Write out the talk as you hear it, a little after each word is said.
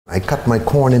I cut my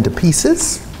corn into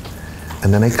pieces,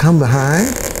 and then I come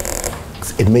behind.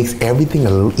 It makes everything a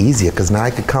little easier, because now I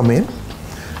could come in,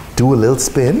 do a little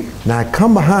spin. Now I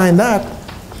come behind that,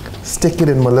 stick it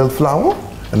in my little flour,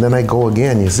 and then I go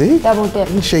again, you see? Double dip.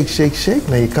 You shake, shake, shake.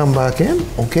 Now you come back in,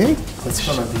 okay? It's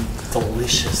gonna be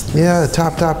delicious. Yeah,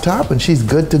 top, top, top, and she's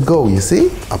good to go, you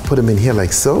see? I'll put them in here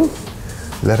like so.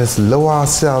 Let us lower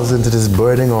ourselves into this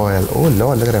burning oil. Oh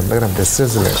Lord, look at them, they're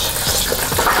sizzling.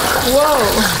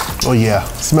 Whoa. Oh yeah,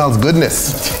 smells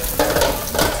goodness.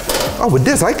 Oh, with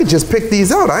this, I could just pick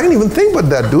these out. I didn't even think about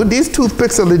that, dude. These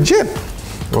toothpicks are legit.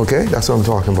 Okay, that's what I'm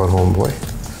talking about, homeboy.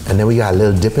 And then we got a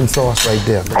little dipping sauce right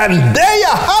there. And there you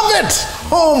have it,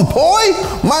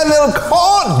 homeboy. My little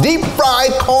corn, deep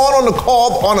fried corn on the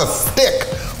cob on a stick.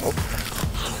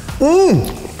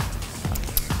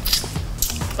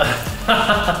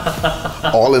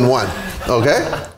 All in one, okay?